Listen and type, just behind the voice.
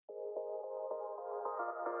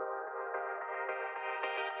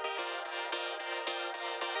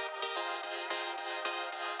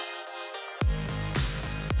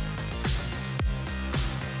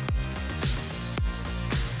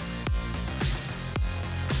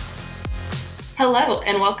Hello,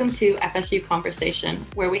 and welcome to FSU Conversation,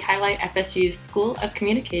 where we highlight FSU's School of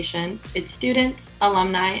Communication, its students,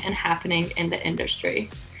 alumni, and happening in the industry.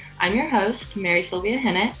 I'm your host, MarySylvia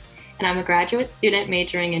Hinnant, and I'm a graduate student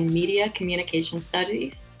majoring in Media Communication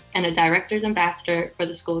Studies and a Director's Ambassador for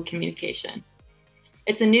the School of Communication.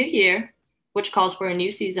 It's a new year, which calls for a new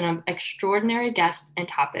season of extraordinary guests and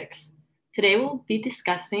topics. Today, we'll be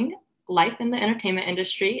discussing life in the entertainment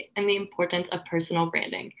industry and the importance of personal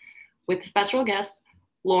branding, with special guest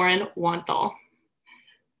Lauren Wanthal.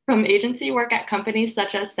 From agency work at companies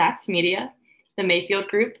such as Saks Media, the Mayfield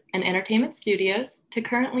Group, and Entertainment Studios, to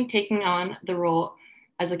currently taking on the role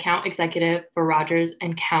as account executive for Rogers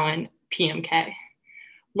Cowan PMK.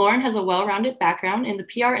 Lauren has a well-rounded background in the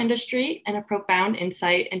PR industry and a profound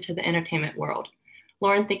insight into the entertainment world.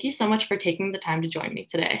 Lauren, thank you so much for taking the time to join me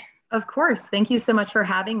today. Of course. Thank you so much for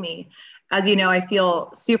having me. As you know, I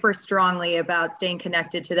feel super strongly about staying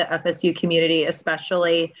connected to the FSU community,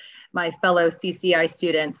 especially my fellow CCI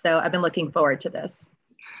students. So I've been looking forward to this.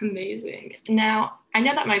 Amazing. Now, I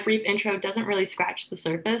know that my brief intro doesn't really scratch the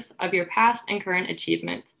surface of your past and current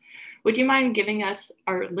achievements. Would you mind giving us,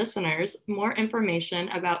 our listeners, more information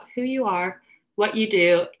about who you are, what you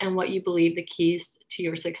do, and what you believe the keys to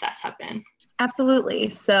your success have been? Absolutely.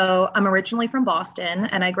 So I'm originally from Boston,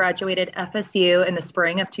 and I graduated FSU in the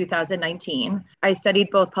spring of 2019. I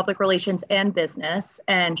studied both public relations and business.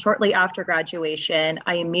 And shortly after graduation,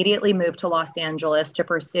 I immediately moved to Los Angeles to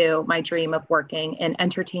pursue my dream of working in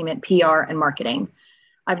entertainment PR and marketing.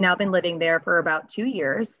 I've now been living there for about 2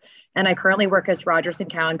 years, and I currently work as Rogers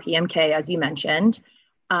Cowan PMK, as you mentioned,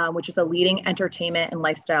 which is a leading entertainment and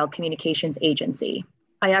lifestyle communications agency.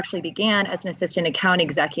 I actually began as an assistant account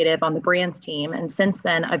executive on the brands team. And since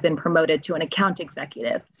then, I've been promoted to an account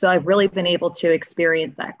executive. So I've really been able to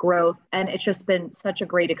experience that growth. And it's just been such a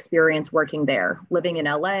great experience working there, living in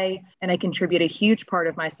LA. And I contribute a huge part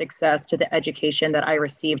of my success to the education that I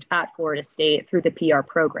received at Florida State through the PR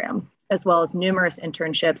program, as well as numerous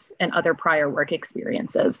internships and other prior work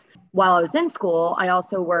experiences. While I was in school, I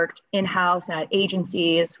also worked in-house and at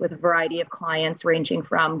agencies with a variety of clients ranging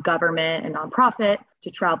from government and nonprofit to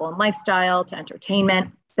travel and lifestyle to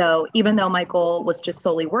entertainment. So even though my goal was to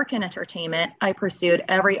solely work in entertainment, I pursued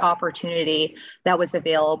every opportunity that was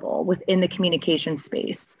available within the communication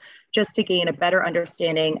space, just to gain a better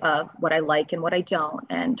understanding of what I like and what I don't,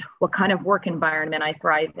 and what kind of work environment I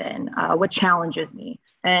thrive in, what challenges me.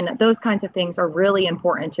 And those kinds of things are really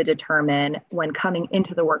important to determine when coming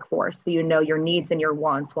into the workforce, so you know your needs and your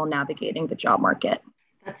wants while navigating the job market.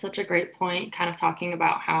 That's such a great point, kind of talking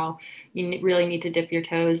about how you really need to dip your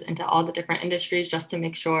toes into all the different industries just to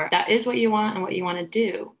make sure that is what you want and what you want to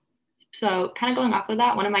do. So kind of going off of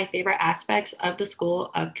that, one of my favorite aspects of the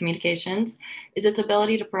School of Communications is its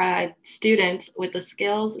ability to provide students with the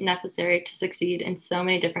skills necessary to succeed in so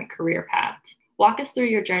many different career paths. Walk us through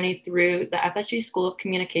your journey through the FSU School of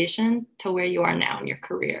Communication to where you are now in your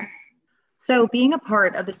career. So being a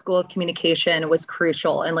part of the School of Communication was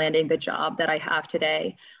crucial in landing the job that I have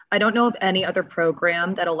today. I don't know of any other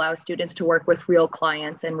program that allows students to work with real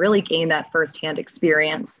clients and really gain that firsthand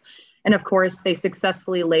experience. And of course, they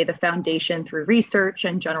successfully lay the foundation through research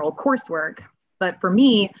and general coursework. But for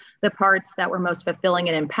me, the parts that were most fulfilling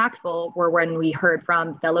and impactful were when we heard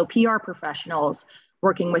from fellow PR professionals,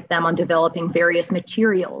 working with them on developing various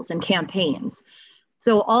materials and campaigns.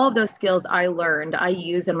 So all of those skills I learned, I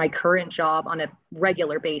use in my current job on a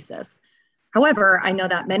regular basis. However, I know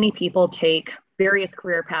that many people take various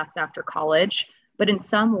career paths after college, but in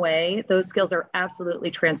some way, those skills are absolutely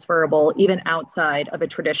transferable even outside of a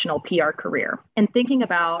traditional PR career. And thinking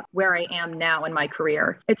about where I am now in my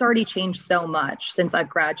career, it's already changed so much since I've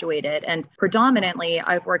graduated. And predominantly,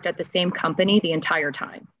 I've worked at the same company the entire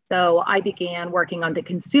time. So I began working on the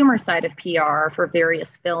consumer side of PR for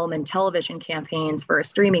various film and television campaigns for a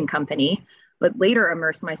streaming company, but later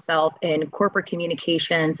immersed myself in corporate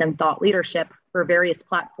communications and thought leadership for various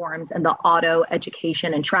platforms in the auto,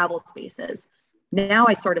 education, and travel spaces. Now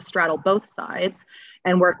I sort of straddle both sides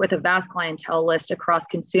and work with a vast clientele list across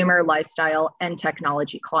consumer, lifestyle, and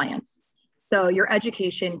technology clients. So your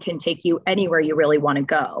education can take you anywhere you really want to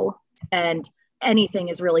go. And anything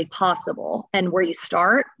is really possible. And where you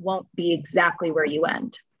start won't be exactly where you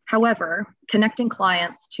end. However, connecting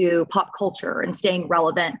clients to pop culture and staying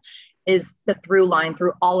relevant is the through line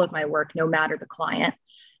through all of my work, no matter the client.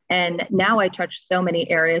 And now I touch so many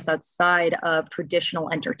areas outside of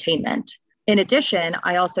traditional entertainment. In addition,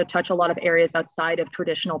 I also touch a lot of areas outside of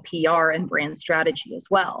traditional PR and brand strategy as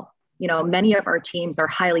well. Many of our teams are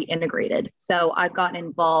highly integrated. So I've gotten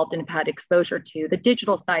involved and have had exposure to the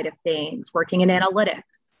digital side of things, working in analytics,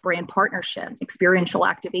 brand partnerships, experiential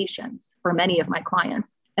activations for many of my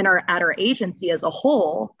clients. And at our agency as a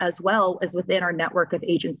whole, as well as within our network of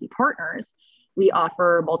agency partners, we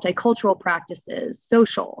offer multicultural practices,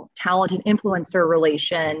 social, talent and influencer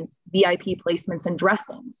relations, VIP placements, and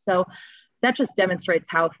dressings. So that just demonstrates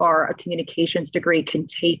how far a communications degree can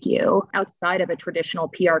take you outside of a traditional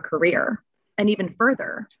PR career. And even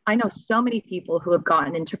further, I know so many people who have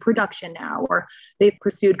gotten into production now, or they've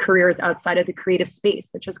pursued careers outside of the creative space,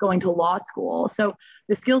 such as going to law school. So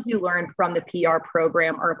the skills you learn from the PR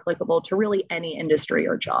program are applicable to really any industry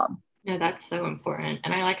or job. No, that's so important.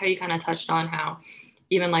 And I like how you kind of touched on how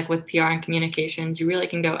even like with PR and communications, you really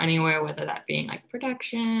can go anywhere, whether that being like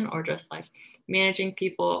production or just like managing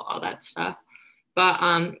people, all that stuff. But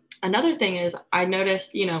another thing is I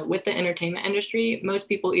noticed, with the entertainment industry, most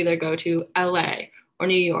people either go to LA or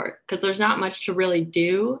New York because there's not much to really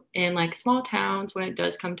do in like small towns when it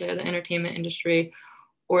does come to the entertainment industry,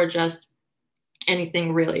 or just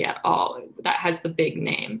anything really at all that has the big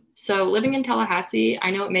name. So living in Tallahassee, I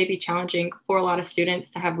know it may be challenging for a lot of students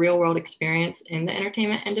to have real world experience in the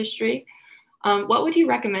entertainment industry. What would you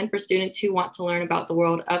recommend for students who want to learn about the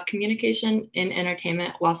world of communication in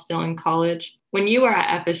entertainment while still in college? When you were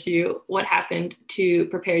at FSU, what happened to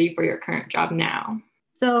prepare you for your current job now?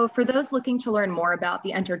 So for those looking to learn more about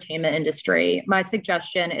the entertainment industry, my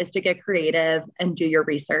suggestion is to get creative and do your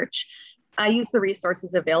research. I use the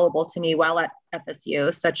resources available to me while at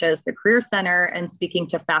FSU, such as the Career Center and speaking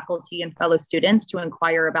to faculty and fellow students to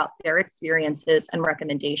inquire about their experiences and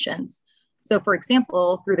recommendations. So for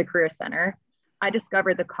example, through the Career Center, I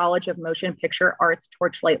discovered the College of Motion Picture Arts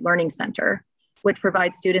Torchlight Learning Center, which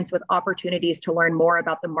provides students with opportunities to learn more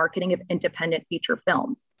about the marketing of independent feature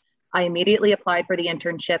films. I immediately applied for the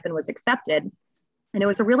internship and was accepted. And it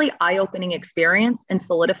was a really eye-opening experience and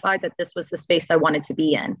solidified that this was the space I wanted to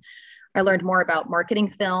be in. I learned more about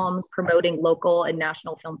marketing films, promoting local and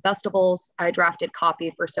national film festivals. I drafted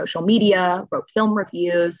copy for social media, wrote film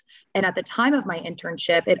reviews. And at the time of my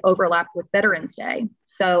internship, it overlapped with Veterans Day.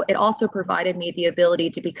 So it also provided me the ability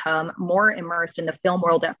to become more immersed in the film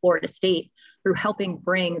world at Florida State through helping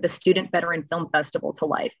bring the Student Veteran Film Festival to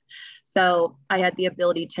life. So I had the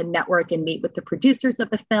ability to network and meet with the producers of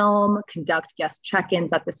the film, conduct guest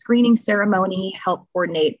check-ins at the screening ceremony, help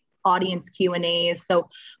coordinate audience Q&As. So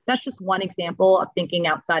that's just one example of thinking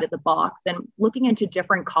outside of the box and looking into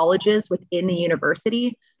different colleges within the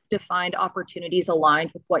university to find opportunities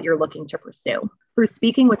aligned with what you're looking to pursue. Through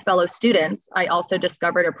speaking with fellow students, I also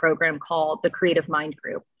discovered a program called the Creative Mind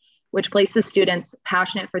Group, which places students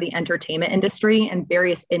passionate for the entertainment industry and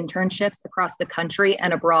various internships across the country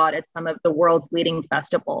and abroad at some of the world's leading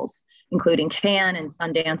festivals, including Cannes and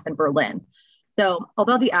Sundance and Berlin. So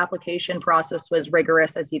although the application process was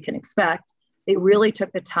rigorous, as you can expect, they really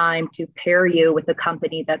took the time to pair you with a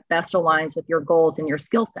company that best aligns with your goals and your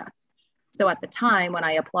skill sets. So at the time when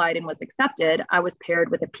I applied and was accepted, I was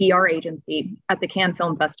paired with a PR agency at the Cannes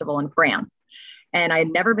Film Festival in France. And I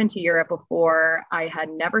had never been to Europe before. I had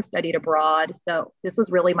never studied abroad. So this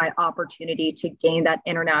was really my opportunity to gain that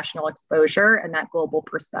international exposure and that global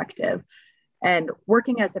perspective. And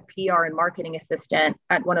working as a PR and marketing assistant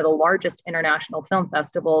at one of the largest international film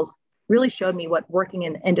festivals really showed me what working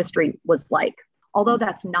in the industry was like. Although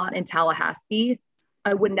that's not in Tallahassee,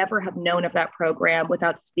 I would never have known of that program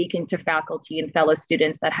without speaking to faculty and fellow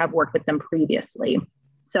students that have worked with them previously.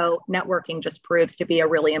 So networking just proves to be a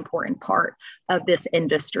really important part of this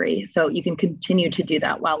industry. So you can continue to do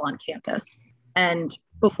that while on campus. And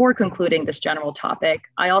before concluding this general topic,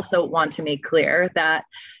 I also want to make clear that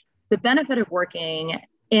the benefit of working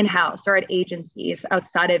in-house or at agencies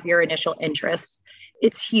outside of your initial interests,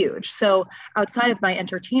 it's huge. So outside of my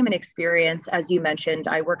entertainment experience, as you mentioned,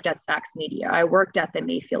 I worked at Saks Media. I worked at the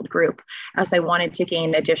Mayfield Group as I wanted to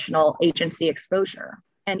gain additional agency exposure.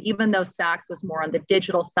 And even though Saks was more on the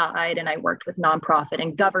digital side and I worked with nonprofit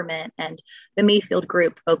and government, and the Mayfield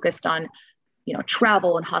Group focused on,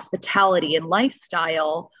 travel and hospitality and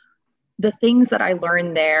lifestyle, the things that I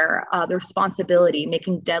learned there, the responsibility,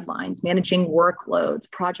 making deadlines, managing workloads,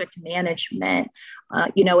 project management,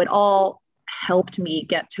 it all helped me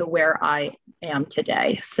get to where I am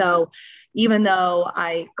today. So even though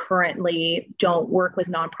I currently don't work with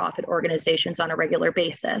nonprofit organizations on a regular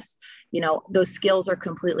basis, those skills are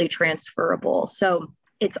completely transferable. So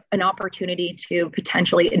it's an opportunity to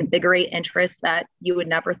potentially invigorate interests that you would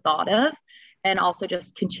never thought of, and also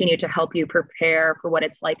just continue to help you prepare for what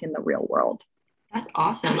it's like in the real world. That's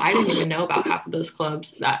awesome. I didn't even know about half of those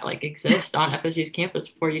clubs that like exist on FSU's campus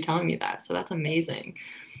before you telling me that. So that's amazing.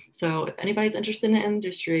 So if anybody's interested in the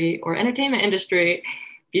industry or entertainment industry,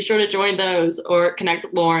 be sure to join those or connect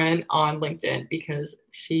with Lauren on LinkedIn because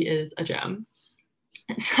she is a gem.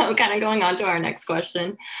 So kind of going on to our next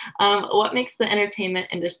question, what makes the entertainment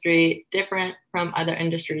industry different from other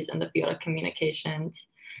industries in the field of communications?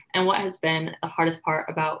 And what has been the hardest part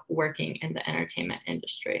about working in the entertainment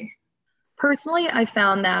industry? Personally, I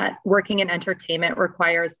found that working in entertainment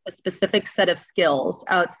requires a specific set of skills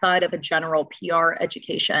outside of a general PR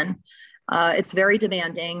education. It's very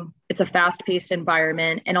demanding. It's a fast-paced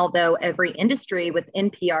environment. And although every industry within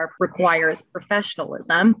PR requires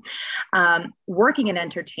professionalism, working in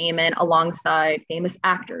entertainment alongside famous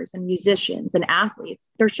actors and musicians and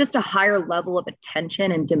athletes, there's just a higher level of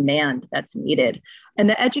attention and demand that's needed. And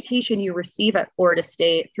the education you receive at Florida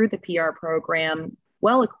State through the PR program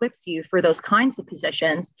well equips you for those kinds of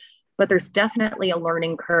positions, but there's definitely a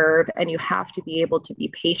learning curve and you have to be able to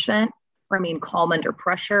be patient, remain calm under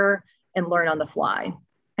pressure, and learn on the fly.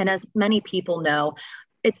 And as many people know,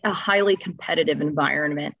 it's a highly competitive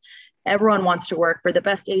environment. Everyone wants to work for the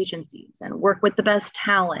best agencies and work with the best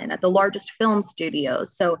talent at the largest film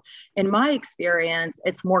studios. So in my experience,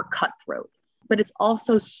 it's more cutthroat, but it's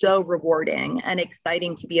also so rewarding and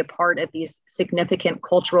exciting to be a part of these significant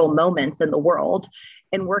cultural moments in the world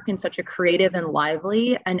and work in such a creative and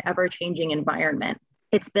lively and ever-changing environment.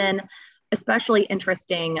 It's been especially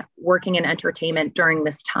interesting working in entertainment during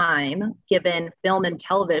this time, given film and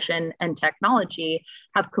television and technology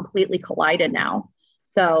have completely collided now.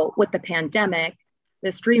 So with the pandemic,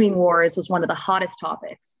 the streaming wars was one of the hottest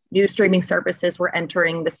topics. New streaming services were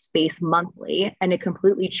entering the space monthly, and it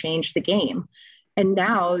completely changed the game. And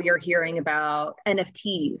now you're hearing about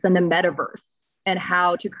NFTs and the metaverse and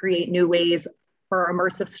how to create new ways for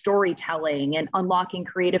immersive storytelling and unlocking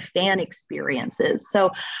creative fan experiences.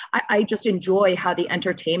 So I just enjoy how the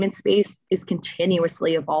entertainment space is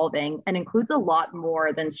continuously evolving and includes a lot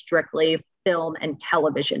more than strictly film and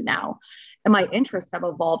television now. And my interests have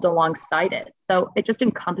evolved alongside it. So it just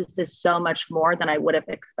encompasses so much more than I would have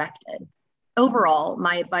expected. Overall,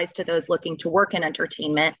 my advice to those looking to work in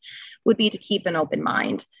entertainment would be to keep an open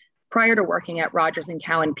mind. Prior to working at Rogers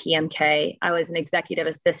Cowan PMK, I was an executive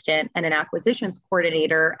assistant and an acquisitions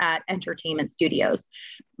coordinator at Entertainment Studios,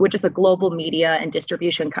 which is a global media and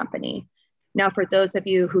distribution company. Now, for those of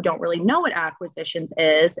you who don't really know what acquisitions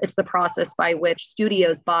is, it's the process by which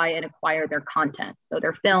studios buy and acquire their content, so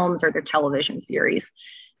their films or their television series.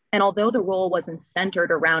 And although the role wasn't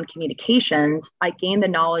centered around communications, I gained the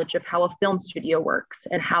knowledge of how a film studio works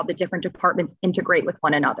and how the different departments integrate with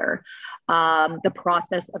one another, the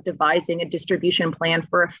process of devising a distribution plan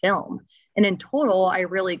for a film. And in total, I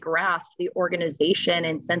really grasped the organization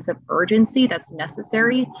and sense of urgency that's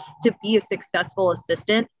necessary to be a successful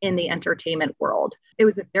assistant in the entertainment world. It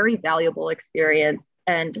was a very valuable experience.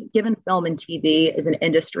 And given film and TV is an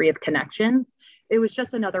industry of connections, it was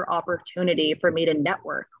just another opportunity for me to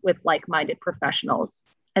network with like-minded professionals.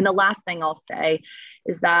 And the last thing I'll say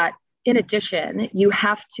is that in addition, you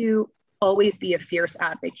have to always be a fierce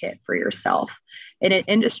advocate for yourself. In an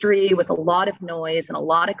industry with a lot of noise and a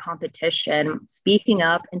lot of competition, speaking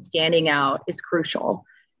up and standing out is crucial.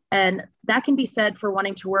 And that can be said for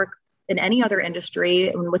wanting to work in any other industry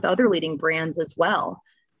and with other leading brands as well.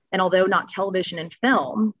 And although not television and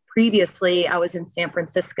film, previously I was in San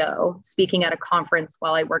Francisco speaking at a conference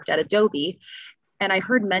while I worked at Adobe. And I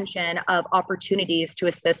heard mention of opportunities to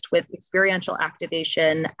assist with experiential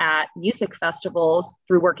activation at music festivals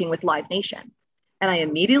through working with Live Nation. And I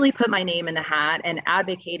immediately put my name in the hat and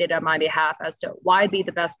advocated on my behalf as to why I'd be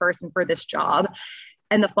the best person for this job.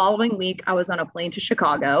 And the following week, I was on a plane to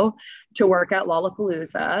Chicago to work at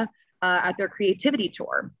Lollapalooza at their creativity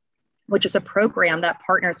tour, which is a program that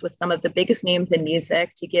partners with some of the biggest names in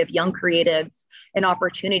music to give young creatives an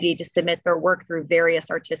opportunity to submit their work through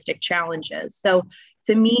various artistic challenges. So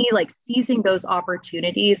to me, like seizing those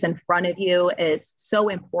opportunities in front of you is so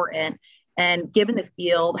important. And given the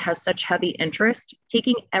field has such heavy interest,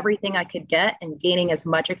 taking everything I could get and gaining as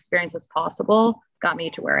much experience as possible got me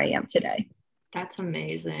to where I am today. That's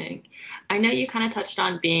amazing. I know you kind of touched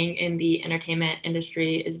on being in the entertainment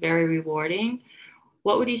industry is very rewarding.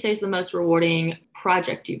 What would you say is the most rewarding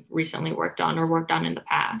project you've recently worked on or worked on in the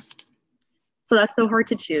past? So that's so hard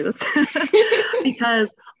to choose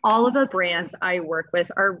because all of the brands I work with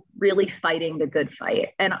are really fighting the good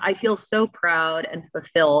fight. And I feel so proud and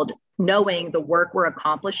fulfilled knowing the work we're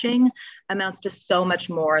accomplishing amounts to so much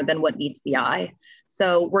more than what meets the eye.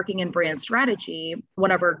 So working in brand strategy,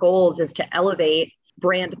 one of our goals is to elevate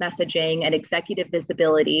brand messaging and executive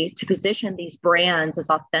visibility to position these brands as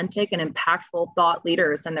authentic and impactful thought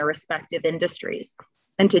leaders in their respective industries.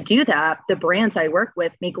 And to do that, the brands I work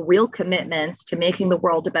with make real commitments to making the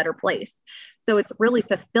world a better place. So it's really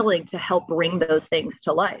fulfilling to help bring those things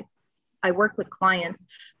to life. I work with clients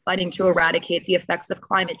fighting to eradicate the effects of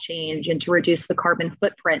climate change and to reduce the carbon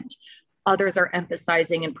footprint. Others are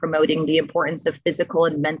emphasizing and promoting the importance of physical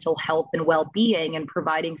and mental health and well-being and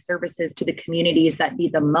providing services to the communities that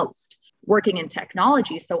need them most. Working in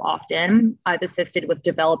technology so often, I've assisted with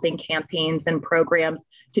developing campaigns and programs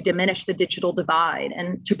to diminish the digital divide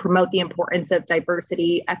and to promote the importance of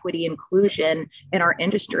diversity, equity, inclusion in our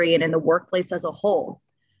industry and in the workplace as a whole.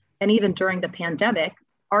 And even during the pandemic,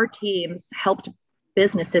 our teams helped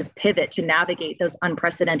businesses pivot to navigate those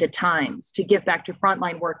unprecedented times, to give back to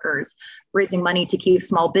frontline workers, raising money to keep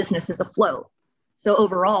small businesses afloat. So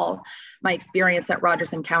overall, my experience at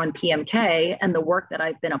Rogers Cowan PMK and the work that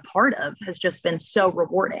I've been a part of has just been so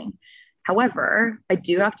rewarding. However, I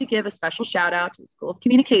do have to give a special shout out to the School of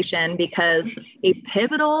Communication because a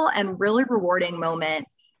pivotal and really rewarding moment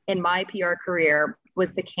in my PR career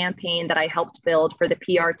was the campaign that I helped build for the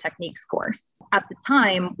PR Techniques course. At the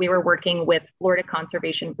time, we were working with Florida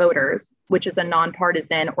Conservation Voters, which is a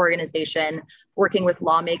nonpartisan organization working with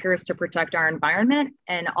lawmakers to protect our environment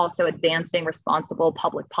and also advancing responsible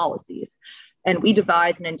public policies. And we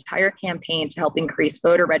devised an entire campaign to help increase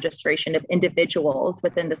voter registration of individuals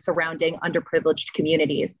within the surrounding underprivileged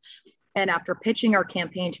communities. And after pitching our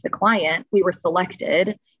campaign to the client, we were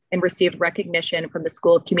selected and received recognition from the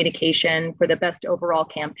School of Communication for the best overall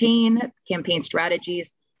campaign, campaign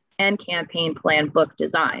strategies, and campaign plan book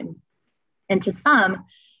design. And to some,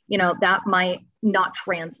 that might not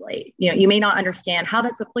translate. You may not understand how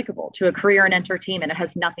that's applicable to a career in entertainment. It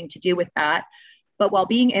has nothing to do with that. But while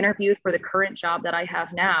being interviewed for the current job that I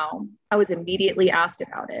have now, I was immediately asked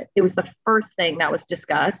about it. It was the first thing that was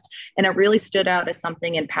discussed, and it really stood out as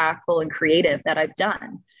something impactful and creative that I've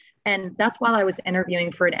done. And that's while I was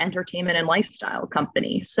interviewing for an entertainment and lifestyle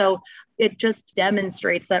company. So it just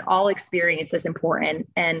demonstrates that all experience is important.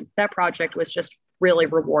 And that project was just really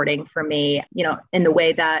rewarding for me, in the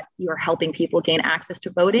way that you're helping people gain access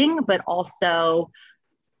to voting, but also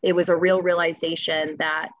it was a real realization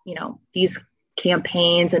that, these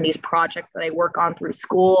campaigns and these projects that I work on through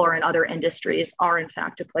school or in other industries are in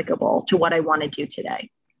fact applicable to what I want to do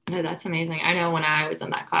today. No, that's amazing. I know when I was in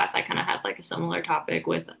that class, I kind of had like a similar topic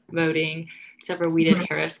with voting, except for we did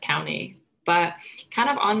Harris County. But kind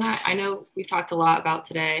of on that, I know we've talked a lot about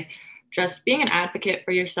today, just being an advocate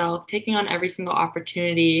for yourself, taking on every single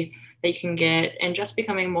opportunity that you can get, and just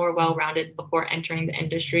becoming more well-rounded before entering the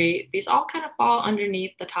industry. These all kind of fall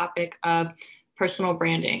underneath the topic of personal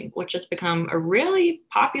branding, which has become a really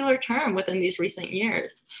popular term within these recent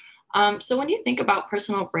years. So when you think about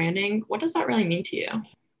personal branding, what does that really mean to you?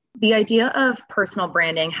 The idea of personal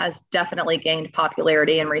branding has definitely gained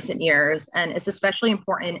popularity in recent years, and it's especially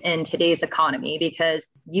important in today's economy because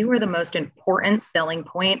you are the most important selling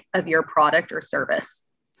point of your product or service.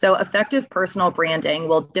 So effective personal branding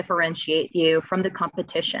will differentiate you from the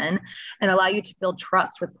competition and allow you to build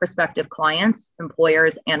trust with prospective clients,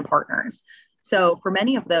 employers, and partners. So for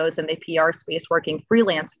many of those in the PR space working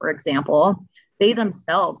freelance, for example, they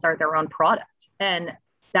themselves are their own product. And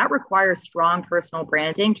that requires strong personal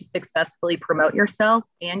branding to successfully promote yourself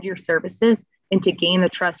and your services and to gain the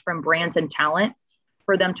trust from brands and talent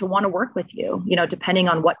for them to want to work with you, depending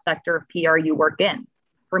on what sector of PR you work in.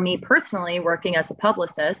 For me personally, working as a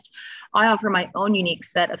publicist, I offer my own unique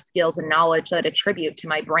set of skills and knowledge that attribute to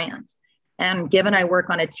my brand. And given I work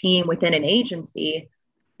on a team within an agency,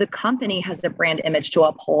 the company has a brand image to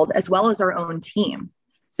uphold as well as our own team.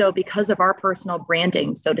 So because of our personal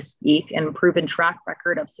branding, so to speak, and proven track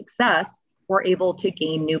record of success, we're able to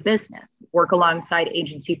gain new business, work alongside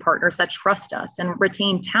agency partners that trust us, and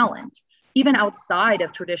retain talent. Even outside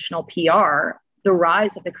of traditional PR, the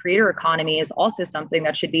rise of the creator economy is also something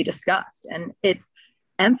that should be discussed. And it's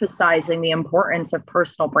emphasizing the importance of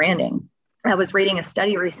personal branding. I was reading a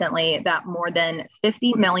study recently that more than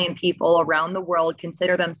 50 million people around the world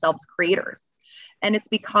consider themselves creators. And it's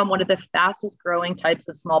become one of the fastest growing types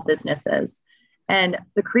of small businesses. And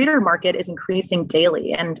the creator market is increasing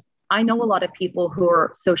daily. And I know a lot of people who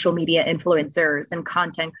are social media influencers and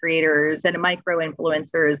content creators and micro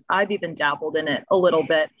influencers. I've even dabbled in it a little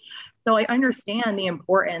bit. So I understand the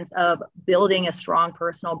importance of building a strong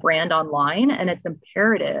personal brand online. And it's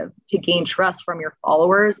imperative to gain trust from your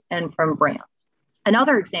followers and from brands.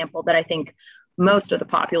 Another example that I think most of the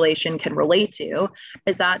population can relate to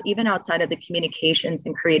is that even outside of the communications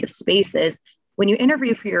and creative spaces, when you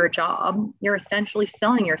interview for your job, you're essentially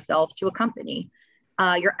selling yourself to a company.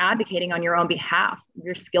 You're advocating on your own behalf,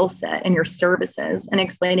 your skill set and your services, and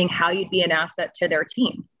explaining how you'd be an asset to their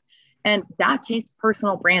team. And that takes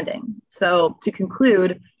personal branding. So to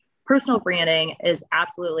conclude, personal branding is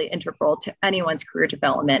absolutely integral to anyone's career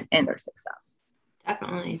development and their success.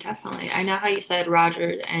 Definitely, definitely. I know how you said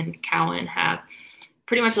Rogers and Cowan have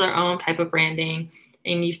pretty much their own type of branding,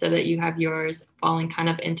 and you said that you have yours falling kind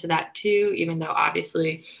of into that too, even though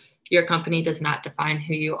obviously your company does not define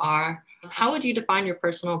who you are. How would you define your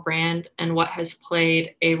personal brand, and what has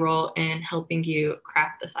played a role in helping you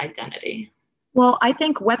craft this identity? Well, I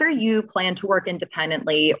think whether you plan to work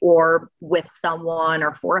independently or with someone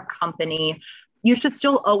or for a company, you should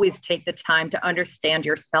still always take the time to understand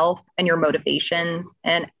yourself and your motivations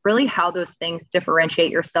and really how those things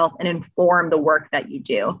differentiate yourself and inform the work that you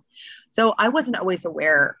do. So I wasn't always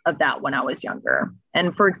aware of that when I was younger.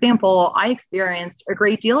 And for example, I experienced a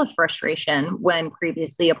great deal of frustration when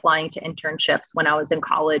previously applying to internships when I was in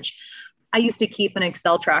college. I used to keep an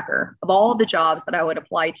Excel tracker of all the jobs that I would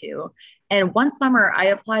apply to. And one summer, I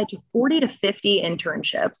applied to 40 to 50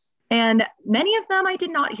 internships, and many of them I did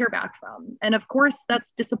not hear back from. And of course,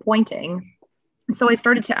 that's disappointing. So I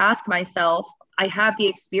started to ask myself, I have the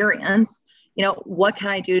experience, what can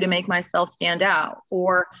I do to make myself stand out?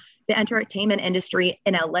 Or the entertainment industry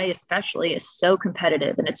in LA especially is so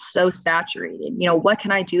competitive and it's so saturated. What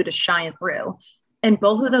can I do to shine through? And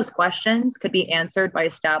both of those questions could be answered by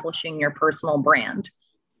establishing your personal brand.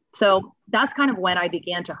 So that's kind of when I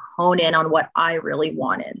began to hone in on what I really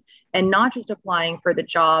wanted and not just applying for the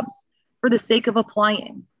jobs for the sake of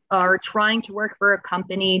applying or trying to work for a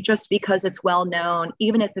company just because it's well known,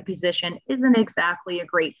 even if the position isn't exactly a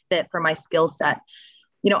great fit for my skill set.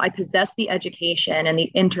 I possessed the education and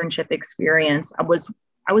the internship experience. I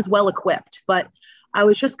was well equipped, but I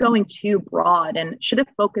was just going too broad and should have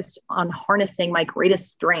focused on harnessing my greatest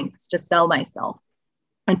strengths to sell myself.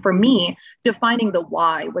 And for me, defining the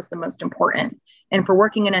why was the most important. And for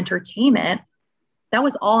working in entertainment, that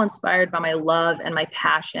was all inspired by my love and my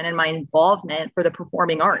passion and my involvement for the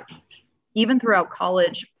performing arts. Even throughout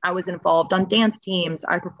college, I was involved on dance teams.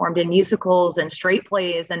 I performed in musicals and straight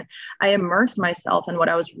plays, and I immersed myself in what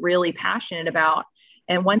I was really passionate about.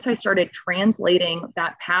 And once I started translating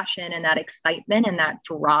that passion and that excitement and that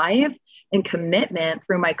drive and commitment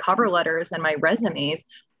through my cover letters and my resumes,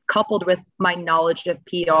 coupled with my knowledge of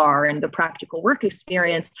PR and the practical work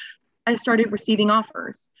experience, I started receiving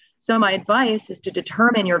offers. So my advice is to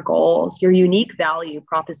determine your goals, your unique value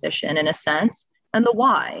proposition in a sense, and the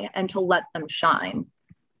why, and to let them shine.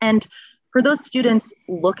 And for those students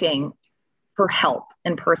looking for help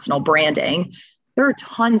in personal branding, there are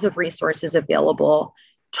tons of resources available.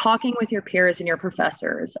 Talking with your peers and your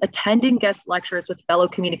professors, attending guest lectures with fellow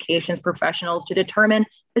communications professionals to determine,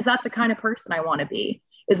 is that the kind of person I want to be?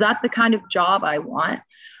 Is that the kind of job I want?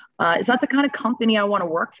 Is that the kind of company I want to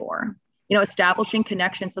work for? Establishing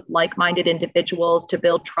connections with like-minded individuals to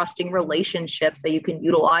build trusting relationships that you can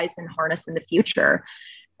utilize and harness in the future.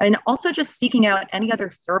 And also just seeking out any other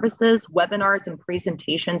services, webinars, and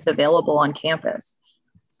presentations available on campus.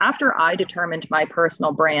 After I determined my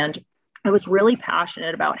personal brand, I was really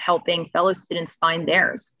passionate about helping fellow students find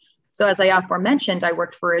theirs. So as I aforementioned, I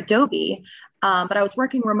worked for Adobe, but I was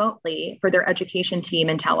working remotely for their education team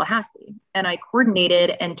in Tallahassee. And I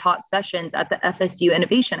coordinated and taught sessions at the FSU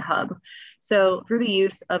Innovation Hub. So through the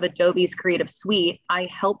use of Adobe's Creative Suite, I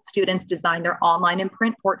helped students design their online and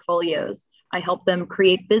print portfolios. I helped them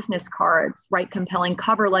create business cards, write compelling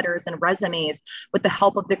cover letters and resumes with the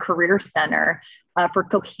help of the Career Center for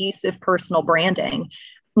cohesive personal branding.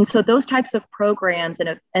 And so those types of programs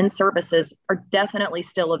and services are definitely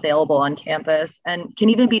still available on campus and can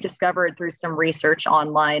even be discovered through some research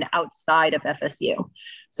online outside of FSU.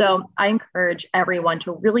 So I encourage everyone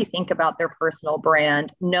to really think about their personal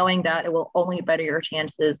brand, knowing that it will only better your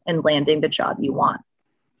chances in landing the job you want.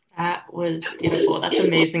 That was beautiful. That's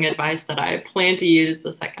amazing advice that I plan to use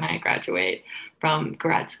the second I graduate from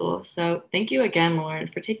grad school. So thank you again, Lauren,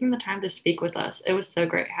 for taking the time to speak with us. It was so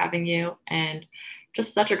great having you and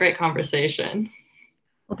just such a great conversation.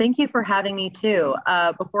 Well, thank you for having me too.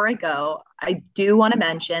 Before I go, I do want to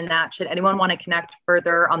mention that should anyone want to connect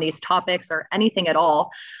further on these topics or anything at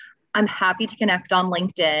all, I'm happy to connect on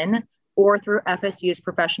LinkedIn or through FSU's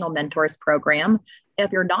Professional Mentors program.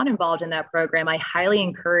 If you're not involved in that program, I highly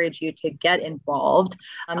encourage you to get involved.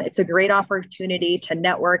 It's a great opportunity to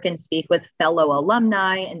network and speak with fellow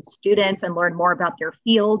alumni and students and learn more about their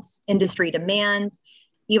fields, industry demands,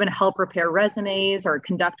 even help prepare resumes or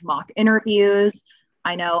conduct mock interviews.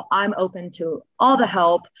 I know I'm open to all the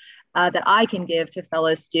help. that I can give to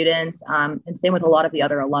fellow students, and same with a lot of the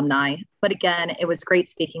other alumni. But again, it was great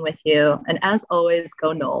speaking with you. And as always, go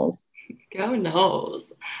Noles. Go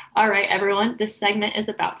Noles. All right, everyone, this segment is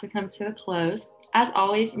about to come to a close. As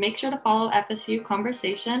always, make sure to follow FSU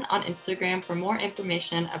Conversation on Instagram for more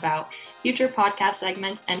information about future podcast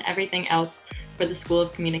segments and everything else for the School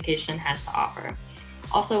of Communication has to offer.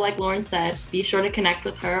 Also, like Lauren said, be sure to connect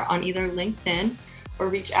with her on either LinkedIn or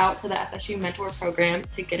reach out to the FSU Mentor Program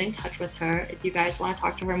to get in touch with her if you guys want to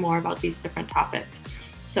talk to her more about these different topics.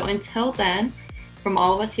 So until then, from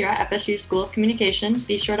all of us here at FSU School of Communication,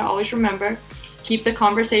 be sure to always remember, keep the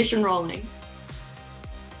conversation rolling.